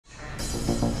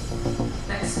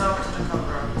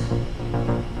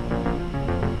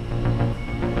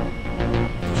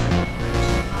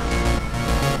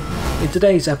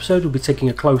today's episode we'll be taking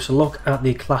a closer look at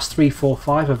the Class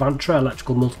 345 Aventra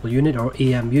electrical multiple unit, or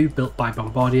EMU, built by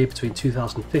Bombardier between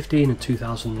 2015 and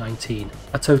 2019.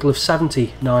 A total of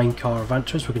 79 car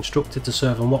Aventras were constructed to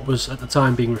serve on what was at the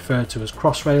time being referred to as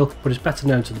Crossrail, but is better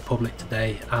known to the public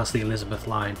today as the Elizabeth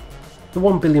line. The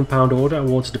 £1 billion order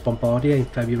awarded to Bombardier in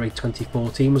February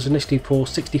 2014 was initially for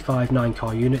 65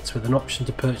 9-car units with an option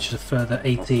to purchase a further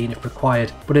 18 if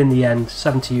required, but in the end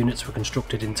 70 units were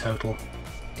constructed in total.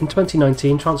 In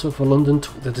 2019, Transport for London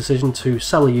took the decision to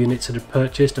sell the units it had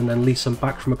purchased and then lease them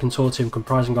back from a consortium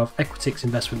comprising of Equitix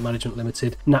Investment Management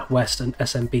Limited, NatWest and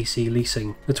SMBC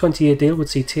Leasing. The 20-year deal would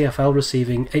see TfL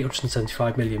receiving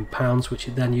 £875 million, which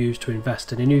it then used to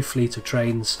invest in a new fleet of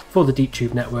trains for the Deep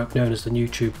Tube network known as the New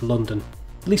Tube London.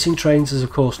 Leasing trains is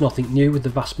of course nothing new, with the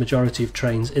vast majority of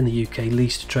trains in the UK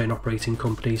leased to train operating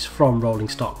companies from rolling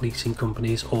stock leasing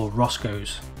companies or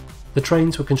ROSCOs. The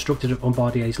trains were constructed at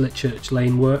Bombardier's Litchurch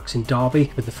Lane works in Derby,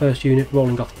 with the first unit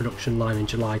rolling off the production line in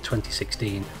July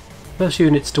 2016. First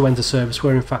units to enter service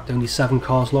were in fact only 7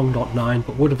 cars long, not 9,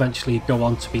 but would eventually go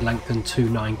on to be lengthened to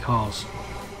 9 cars.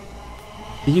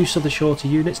 The use of the shorter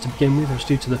units to begin with was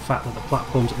due to the fact that the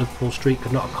platforms at Liverpool Street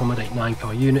could not accommodate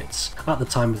 9-car units at the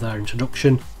time of their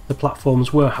introduction. The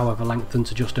platforms were however lengthened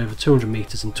to just over 200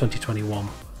 metres in 2021.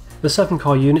 The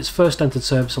 7-car units first entered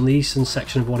service on the eastern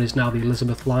section of what is now the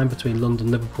Elizabeth line between London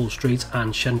Liverpool Street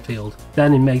and Shenfield.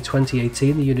 Then in May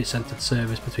 2018 the units entered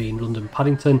service between London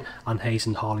Paddington and Hayes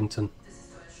and Harlington.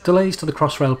 Delays to the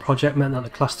Crossrail project meant that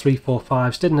the Class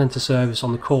 345s didn't enter service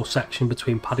on the core section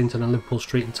between Paddington and Liverpool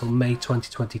Street until May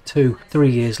 2022,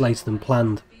 3 years later than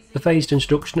planned. The phased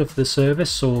introduction of the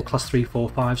service saw Class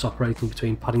 345s operating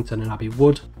between Paddington and Abbey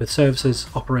Wood, with services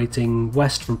operating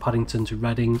west from Paddington to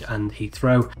Reading and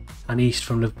Heathrow, and east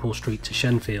from Liverpool Street to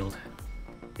Shenfield.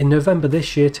 In November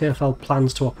this year, TfL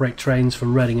plans to operate trains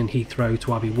from Reading and Heathrow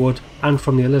to Abbey Wood, and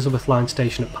from the Elizabeth line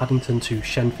station at Paddington to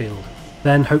Shenfield.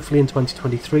 Then, hopefully in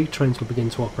 2023, trains will begin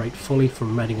to operate fully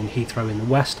from Reading and Heathrow in the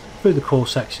west, through the core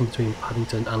section between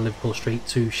Paddington and Liverpool Street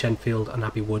to Shenfield and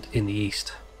Abbey Wood in the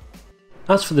east.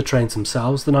 As for the trains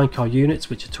themselves, the 9-car units,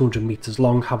 which are 200 metres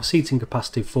long, have a seating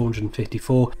capacity of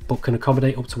 454 but can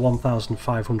accommodate up to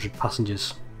 1,500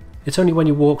 passengers. It's only when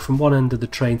you walk from one end of the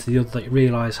train to the other that you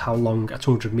realise how long a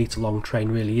 200 metre long train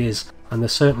really is, and they're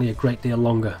certainly a great deal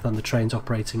longer than the trains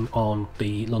operating on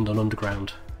the London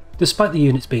Underground. Despite the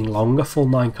units being long, a full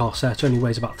 9-car set only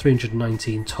weighs about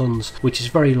 319 tonnes, which is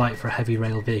very light for a heavy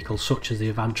rail vehicle such as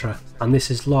the Aventra, and this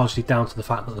is largely down to the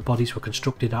fact that the bodies were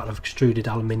constructed out of extruded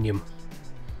aluminium.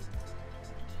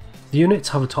 The units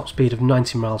have a top speed of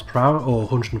 90 miles per hour or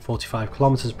 145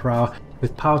 kilometers per hour,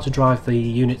 with power to drive the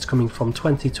units coming from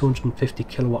 20 250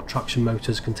 kilowatt traction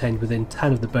motors contained within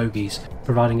 10 of the bogies,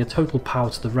 providing a total power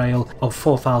to the rail of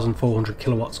 4,400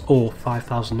 kilowatts or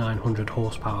 5,900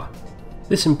 horsepower.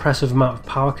 This impressive amount of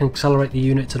power can accelerate the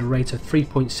unit at a rate of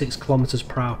 3.6 kilometers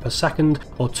per hour per second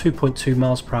or 2.2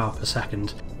 miles per hour per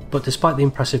second. But despite the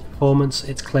impressive performance,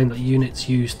 it's claimed that units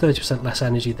use 30% less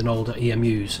energy than older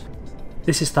EMUs.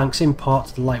 This is thanks in part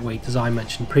to the lightweight design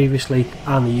mentioned previously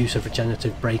and the use of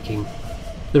regenerative braking.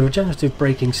 The regenerative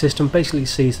braking system basically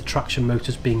sees the traction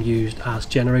motors being used as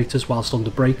generators whilst under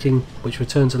braking, which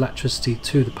returns electricity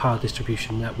to the power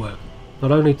distribution network.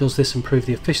 Not only does this improve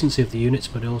the efficiency of the units,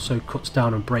 but it also cuts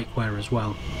down on brake wear as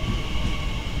well.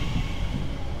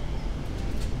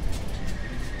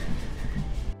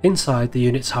 Inside, the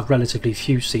units have relatively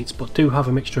few seats, but do have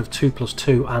a mixture of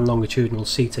 2+2 and longitudinal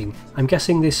seating. I'm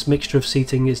guessing this mixture of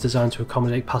seating is designed to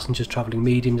accommodate passengers travelling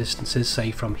medium distances, say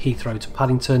from Heathrow to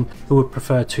Paddington, who would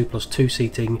prefer 2+2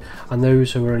 seating, and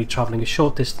those who are only travelling a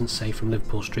short distance, say from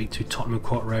Liverpool Street to Tottenham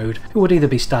Court Road, who would either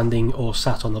be standing or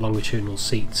sat on the longitudinal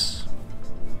seats.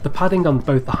 The padding on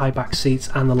both the high back seats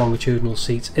and the longitudinal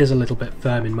seats is a little bit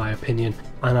firm in my opinion,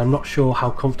 and I'm not sure how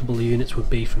comfortable the units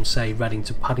would be from say Reading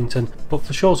to Paddington, but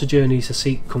for shorter journeys the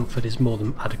seat comfort is more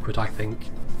than adequate I think.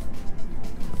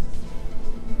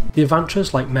 The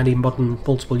Aventras, like many modern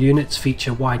multiple units,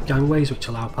 feature wide gangways which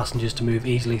allow passengers to move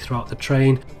easily throughout the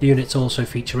train. The units also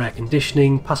feature air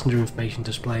conditioning, passenger information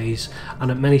displays, and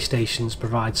at many stations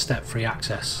provide step-free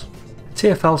access.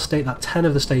 TfL state that 10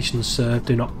 of the stations served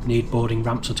do not need boarding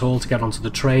ramps at all to get onto the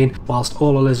train, whilst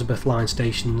all Elizabeth line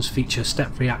stations feature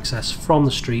step-free access from the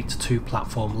street to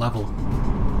platform level.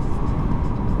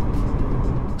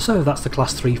 So that's the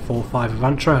Class 345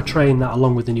 Aventra, a train that,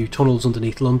 along with the new tunnels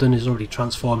underneath London, is already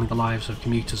transforming the lives of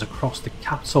commuters across the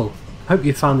capital. I hope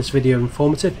you found this video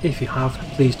informative. If you have,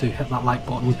 please do hit that like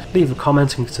button, leave a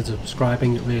comment and consider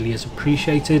subscribing, it really is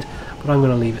appreciated. But I'm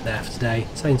going to leave it there for today.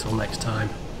 Say until next time,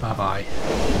 bye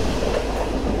bye.